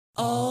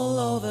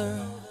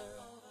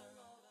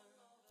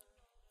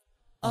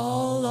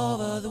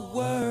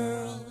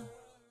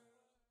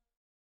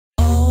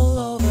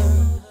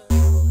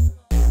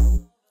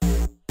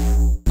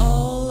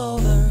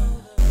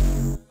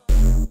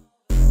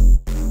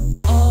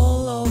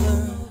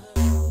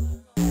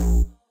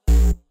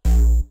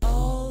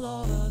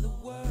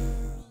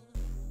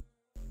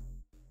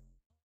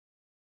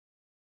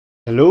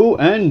Hello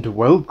and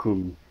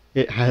welcome.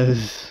 It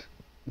has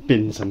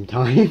been some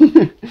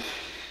time.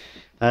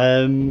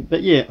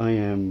 But yeah, I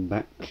am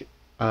back.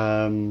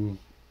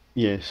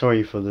 Yeah,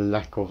 sorry for the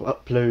lack of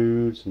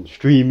uploads and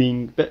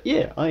streaming, but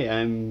yeah, I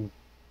am,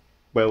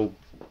 well,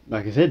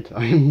 like I said,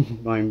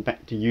 I'm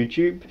back to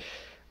YouTube.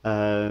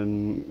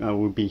 I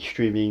will be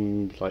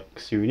streaming like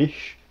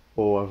soonish,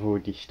 or I've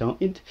already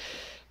started.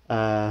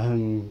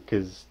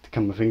 Because to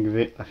come to think of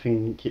it, I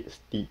think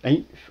it's the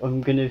 8th I'm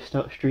gonna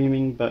start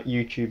streaming, but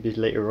YouTube is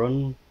later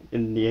on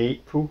in the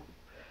April.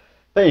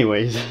 But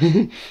anyways,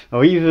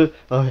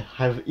 I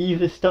have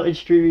either started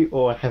streaming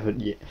or I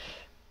haven't yet.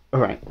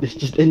 Alright, let's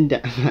just end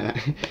at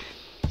that.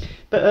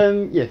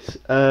 But yes,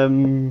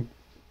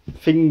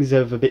 things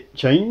have a bit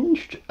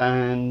changed,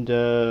 and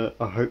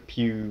I hope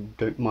you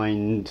don't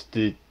mind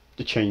the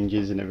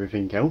changes and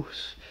everything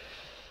else.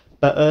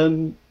 But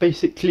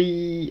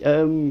basically,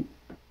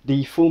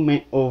 the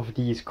format of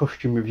these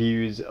costume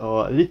reviews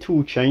are a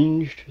little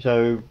changed,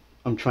 so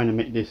I'm trying to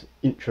make this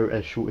intro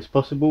as short as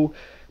possible.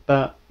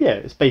 But yeah,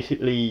 it's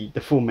basically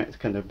the format's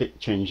kind of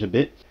changed a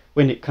bit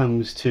when it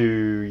comes to,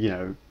 you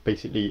know,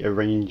 basically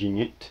arranging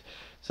it.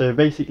 So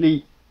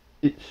basically,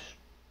 it's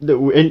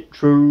little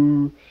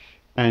intro,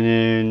 and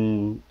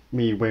then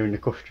me wearing the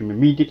costume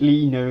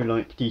immediately, no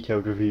like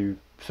detailed review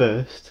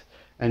first,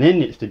 and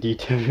then it's the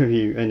detailed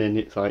review, and then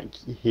it's like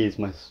here's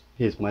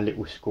my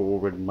little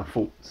score and my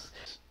thoughts.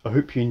 I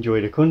hope you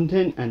enjoy the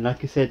content, and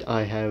like I said,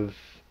 I have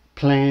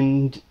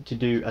planned to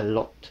do a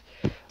lot.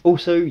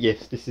 Also,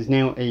 yes, this is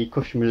now a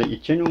costume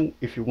related channel.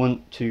 If you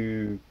want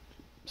to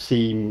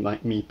see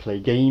like me play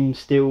games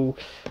still,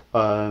 you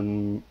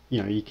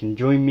know, you can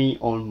join me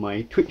on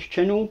my Twitch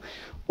channel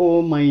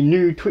or my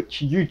new Twitch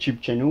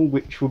YouTube channel,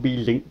 which will be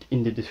linked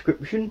in the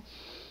description.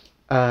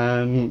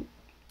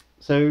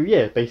 So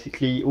yeah,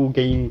 basically all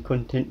game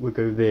content will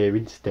go there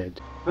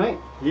instead. Right,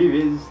 here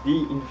is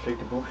the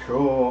inflatable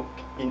shark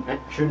in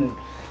action.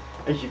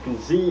 As you can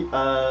see,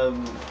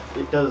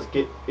 it does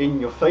get in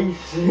your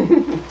face.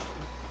 It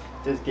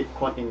does get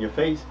quite in your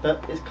face,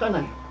 but it's kind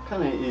of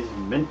is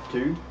meant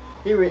to.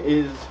 Here it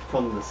is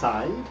from the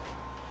side,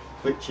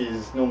 which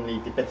is normally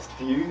the best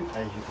view,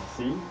 as you can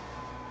see.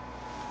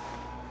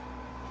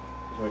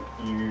 Like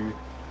you.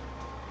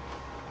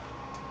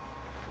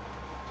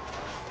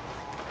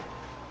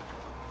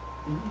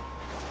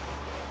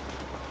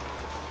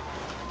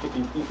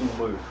 Getting eaten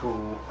by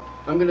fool.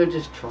 I'm gonna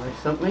just try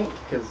something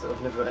because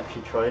I've never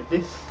actually tried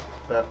this,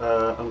 but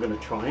I'm gonna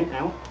try it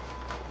out.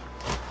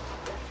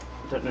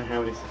 I don't know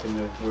how this is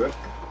gonna work.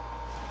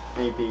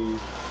 Maybe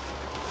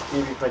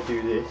if I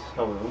do this,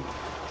 hold on.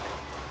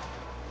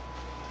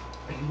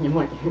 You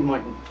might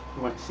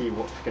see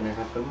what's gonna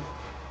happen.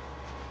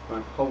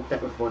 Right, hold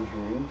that with one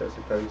hand, I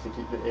suppose, to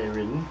keep the air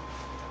in.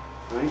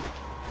 Right,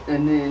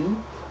 and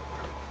then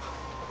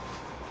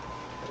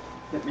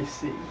let me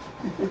see.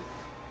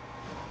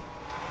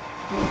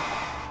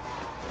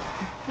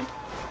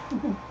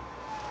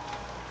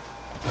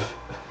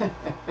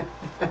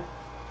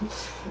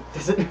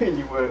 Doesn't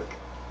really work.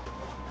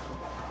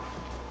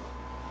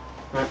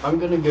 Right, I'm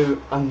gonna go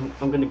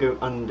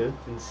under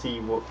and see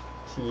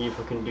if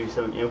I can do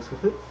something else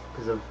with it,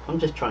 because I'm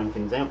just trying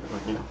things out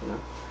right now, you know.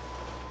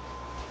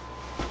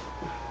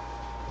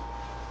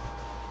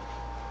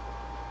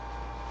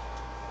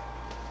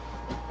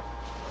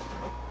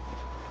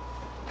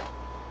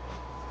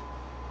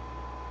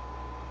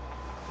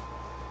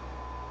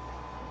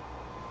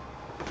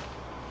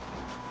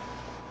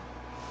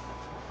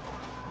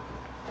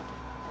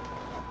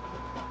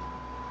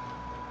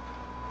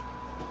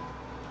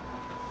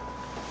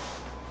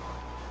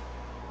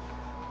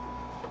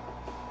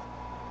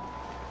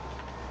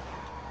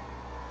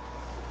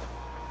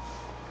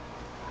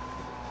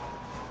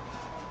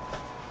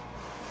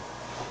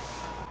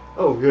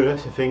 Oh yeah,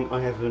 that's the thing,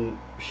 I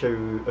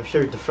showed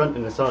the front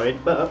and the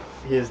side, but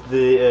here's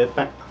the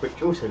back,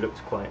 which also looks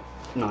quite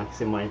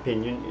nice in my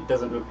opinion. It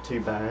doesn't look too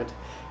bad,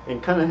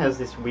 and kind of has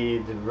this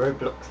weird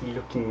Robloxy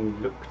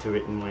looking look to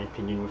it in my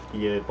opinion, with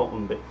the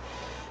bottom bit,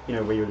 you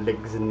know, where your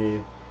legs and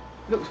the...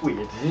 looks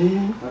weird.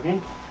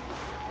 Okay.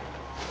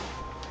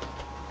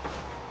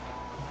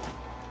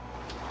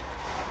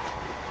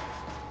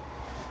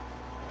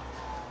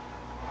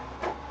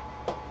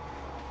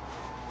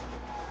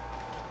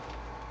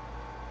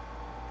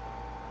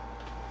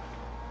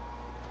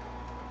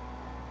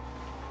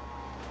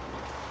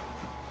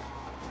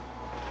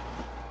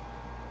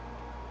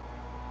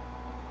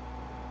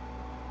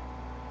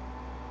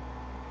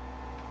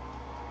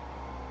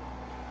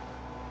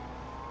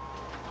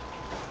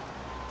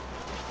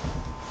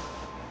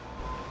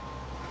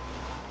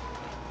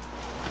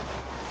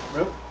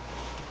 Well,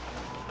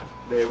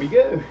 there we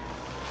go.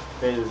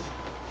 There's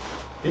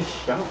this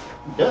shark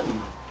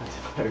done, I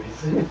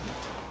suppose.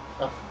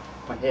 Oh,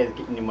 my hair's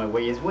getting in my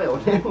way as well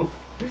now.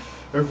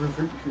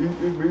 Everything's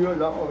eating me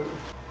alive.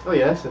 Oh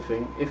yeah, that's the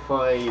thing. If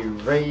I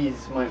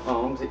raise my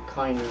arms, it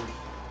kind of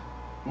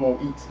more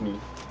eats me.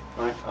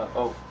 Right?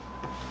 I'll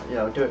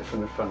do it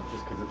from the front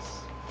just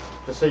because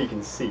just so you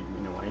can see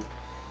in a way.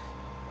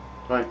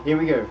 Right, here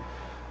we go.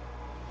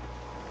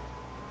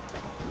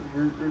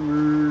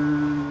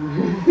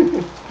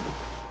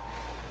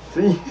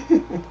 See?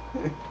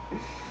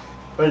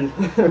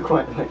 I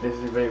quite like this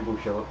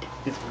inflatable shark.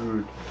 It's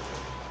good.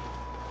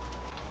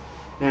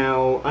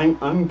 Now,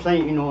 I'm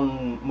planning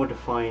on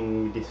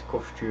modifying this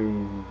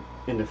costume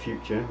in the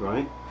future,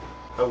 right?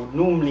 I would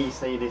normally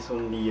say this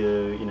on the,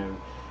 you know,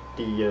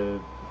 the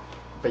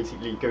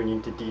basically going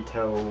into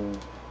detail,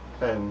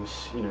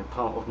 you know,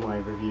 part of my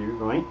review,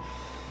 right?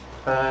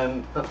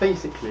 But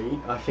basically,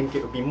 I think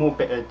it would be more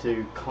better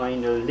to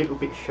kind of a little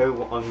bit show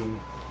what I'm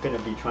going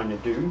to be trying to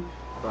do,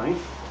 right?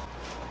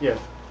 Yeah,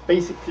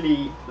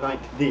 basically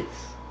like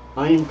this.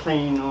 I am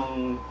planning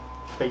on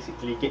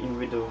basically getting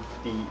rid of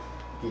the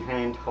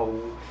hand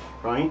hole,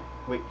 right?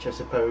 Which I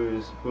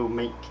suppose will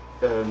make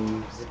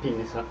zipping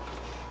this up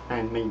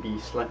and maybe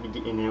slightly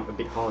getting out a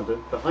bit harder.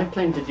 But I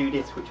plan to do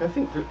this, which I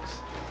think looks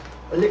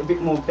a little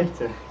bit more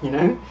better, you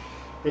know?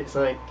 It's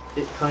like,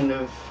 it kind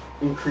of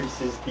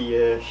increases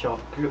the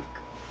sharp look.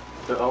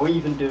 But I'll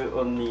even do it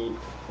on the,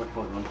 wait,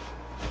 hold on.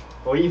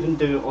 I'll even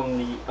do it on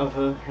the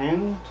other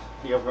hand,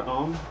 the other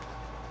arm,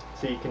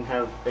 so you can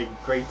have a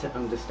greater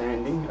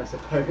understanding, I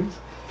suppose.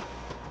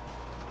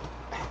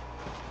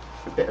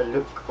 A better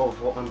look of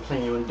what I'm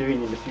planning on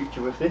doing in the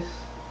future with this.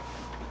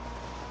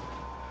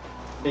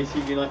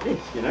 Basically like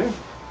this, you know?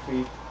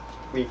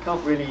 We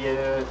can't really,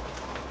 you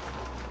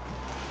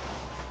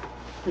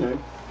know,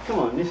 come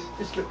on, this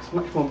looks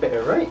much more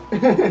better, right?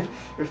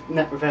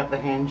 Without the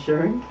hand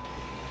showing.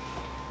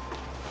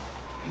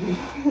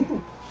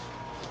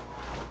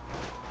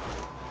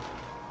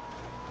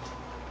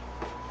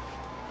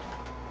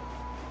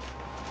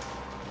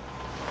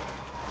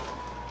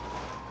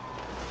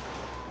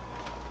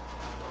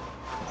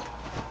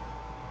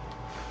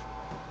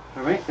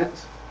 Alright,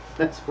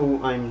 that's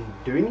all I'm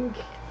doing.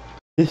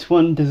 This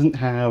one doesn't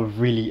have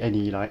really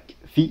any like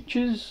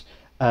features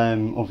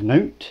of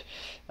note,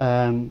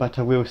 but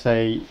I will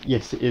say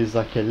yes, it is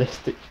like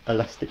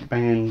elastic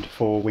band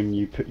for when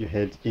you put your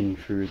head in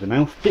through the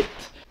mouth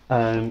bit.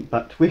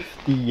 But with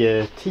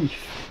the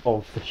teeth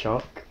of the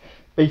shark,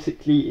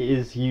 basically it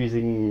is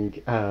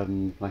using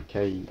like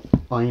a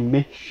eye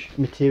mesh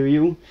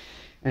material,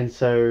 and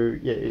so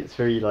yeah, it's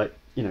very like,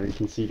 you know, you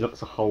can see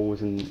lots of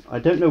holes, and I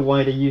don't know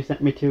why they use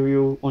that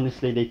material.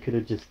 Honestly, they could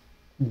have just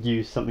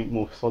used something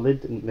more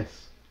solid and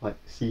less like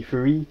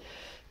see-through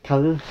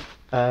colour.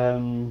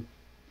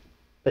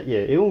 But yeah,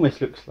 it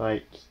almost looks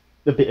like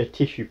a bit of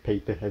tissue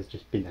paper has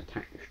just been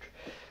attached.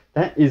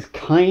 That is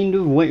kind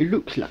of what it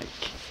looks like,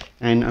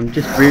 and I'm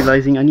just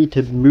realising I need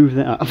to move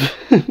that up.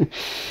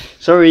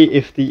 Sorry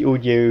if the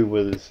audio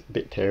was a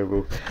bit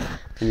terrible.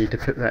 I need to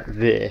put that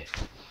there.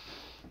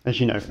 As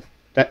you know,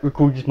 that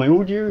records my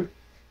audio,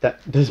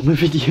 that does my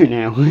video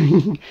now.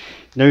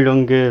 No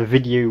longer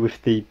video with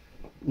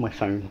my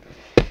phone.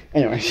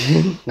 Anyways,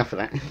 enough of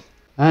that.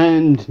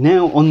 And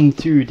now on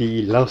to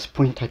the last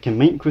point I can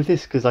make with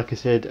this, because like I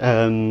said,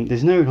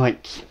 there's no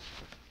like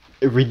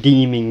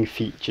redeeming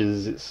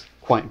features. It's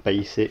quite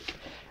basic,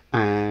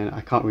 and I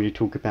can't really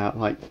talk about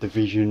like the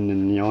vision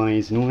and the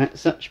eyes and all that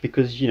such,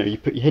 because you know, you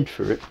put your head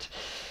through it.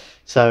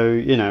 So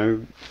you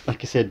know,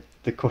 like I said,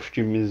 the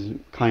costume is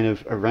kind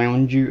of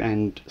around you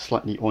and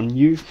slightly on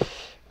you,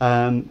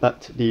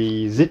 but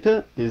the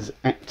zipper is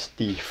at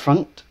the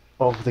front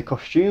of the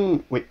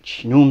costume,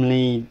 which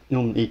normally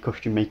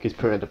costume makers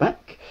put at the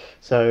back.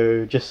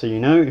 So just so you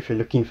know, if you're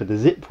looking for the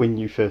zip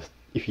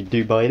if you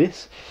do buy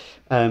this,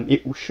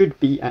 it should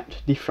be at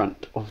the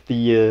front of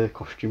the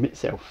costume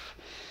itself.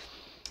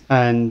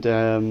 And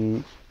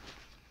the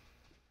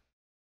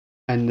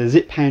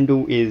zip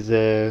handle is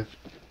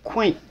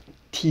quite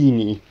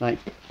teeny, like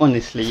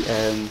honestly,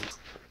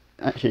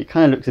 actually it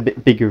kind of looks a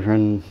bit bigger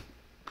than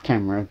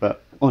camera,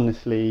 but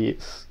honestly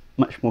it's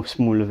much more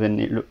smaller than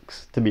it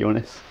looks, to be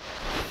honest.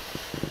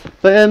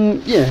 But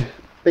yeah,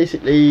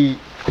 basically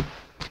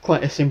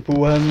quite a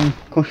simple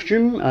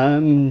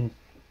costume.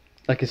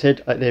 Like I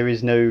said, there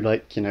is no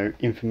like, you know,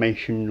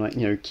 information, like,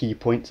 you know, key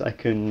points I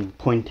can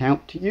point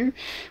out to you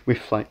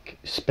with like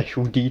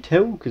special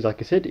detail, because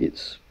like I said,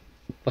 it's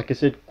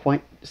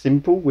quite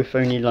simple with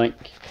only like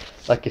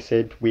I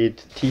said,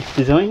 weird teeth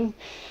design.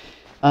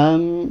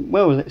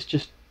 Well, let's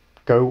just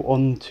go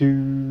on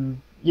to,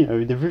 you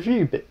know, the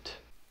review bit.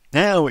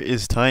 Now it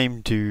is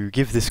time to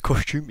give this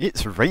costume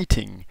its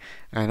rating,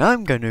 and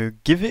I'm going to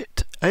give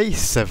it a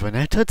 7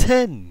 out of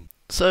 10.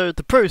 So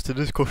the pros to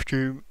this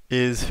costume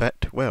is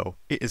that, well,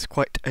 it is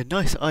quite a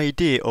nice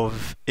idea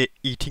of it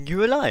eating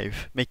you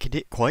alive, making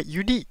it quite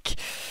unique.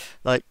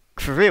 Like,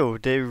 for real,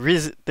 there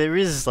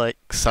is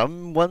like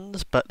some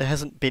ones, but there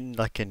hasn't been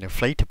like an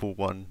inflatable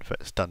one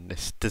that's done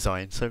this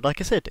design. So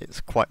like I said,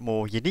 it's quite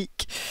more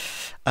unique.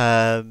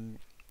 And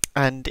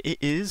it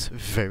is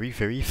very,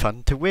 very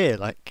fun to wear.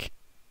 Like,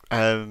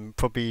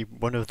 probably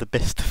one of the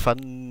best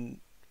fun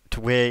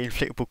to wear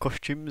inflatable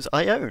costumes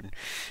I own,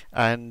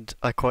 and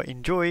I quite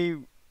enjoy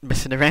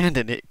messing around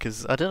in it,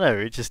 because I don't know,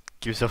 it just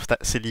gives off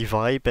that silly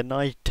vibe, and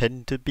I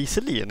tend to be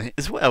silly in it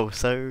as well,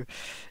 so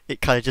it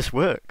kind of just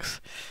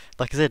works.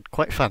 like I said,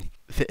 quite fun.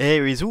 The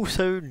air is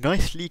also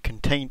nicely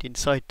contained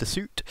inside the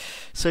suit,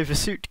 so the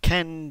suit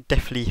can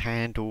definitely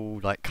handle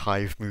like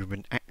hive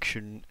movement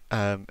action,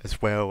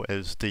 as well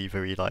as the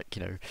very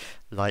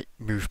light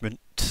movement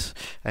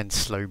and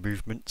slow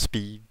movement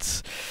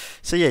speeds.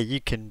 So yeah,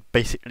 you can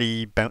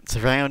basically bounce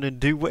around and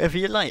do whatever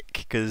you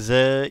like, because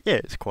yeah,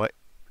 it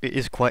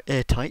is quite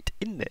airtight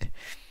in there.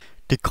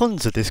 The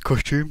cons of this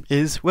costume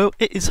is, well,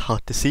 it is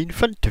hard to see in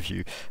front of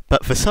you,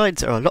 but the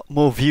sides are a lot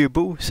more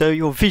viewable, so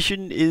your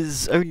vision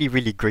is only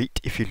really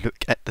great if you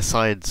look at the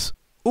sides.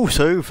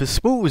 Also, the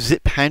small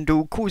zip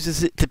handle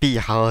causes it to be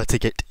hard to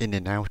get in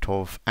and out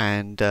of,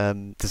 and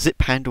the zip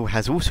handle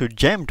has also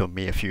jammed on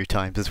me a few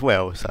times as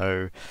well,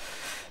 so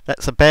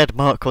that's a bad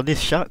mark on this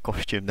shark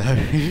costume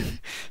though.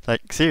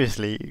 Like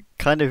seriously, it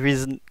kind of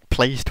isn't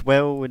placed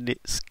well, and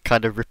it's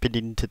kind of ripping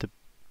into the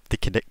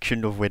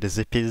connection of where the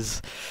zip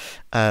is,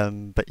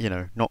 but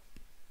not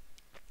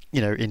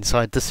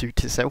inside the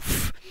suit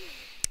itself.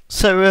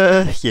 So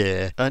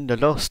yeah, and the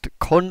last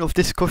con of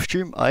this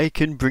costume I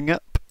can bring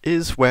up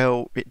is,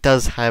 well, it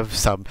does have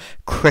some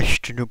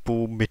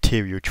questionable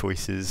material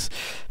choices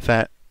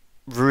that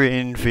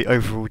ruin the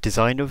overall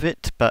design of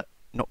it, but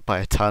not by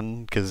a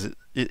ton, because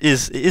it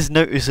is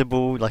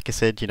noticeable. Like I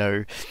said,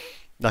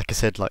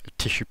 like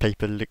tissue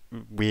paper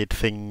weird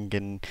thing,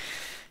 and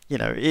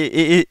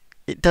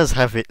it does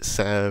have its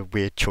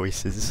weird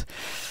choices,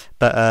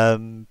 but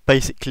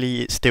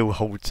basically it still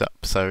holds up,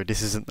 so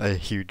this isn't a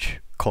huge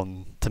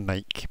con to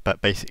make,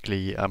 but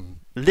basically a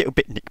little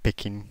bit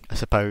nitpicking, I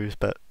suppose,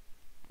 but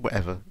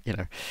whatever,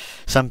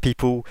 some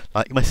people,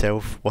 like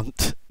myself,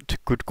 want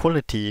good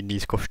quality in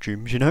these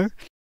costumes,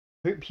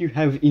 Hope you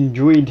have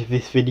enjoyed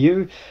this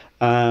video.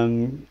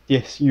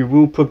 Yes, you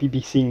will probably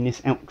be seeing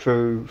this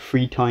outro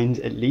 3 times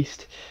at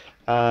least,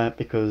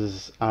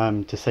 because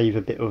to save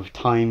a bit of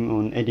time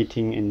on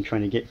editing and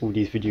trying to get all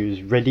these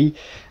videos ready,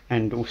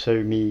 and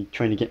also me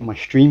trying to get my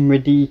stream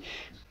ready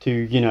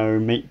to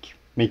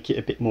make it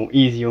a bit more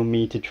easy on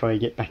me to try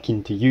and get back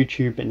into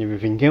YouTube and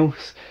everything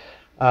else.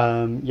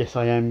 Yes,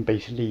 I am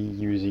basically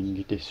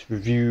using this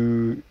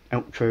review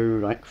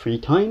outro like 3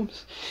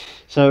 times,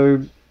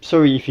 so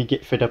sorry if you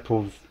get fed up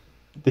of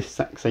this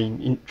exact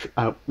same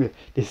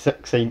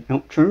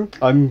outro.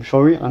 I'm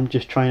sorry, I'm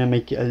just trying to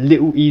make it a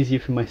little easier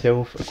for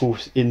myself. Of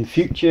course, in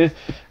future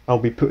I'll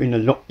be putting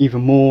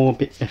even more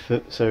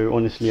effort, so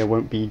honestly I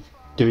won't be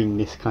doing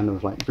this kind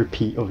of like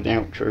repeat of the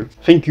outro.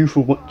 Thank you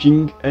for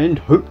watching, and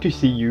hope to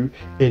see you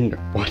in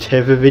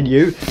whatever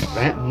video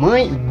that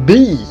might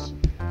be.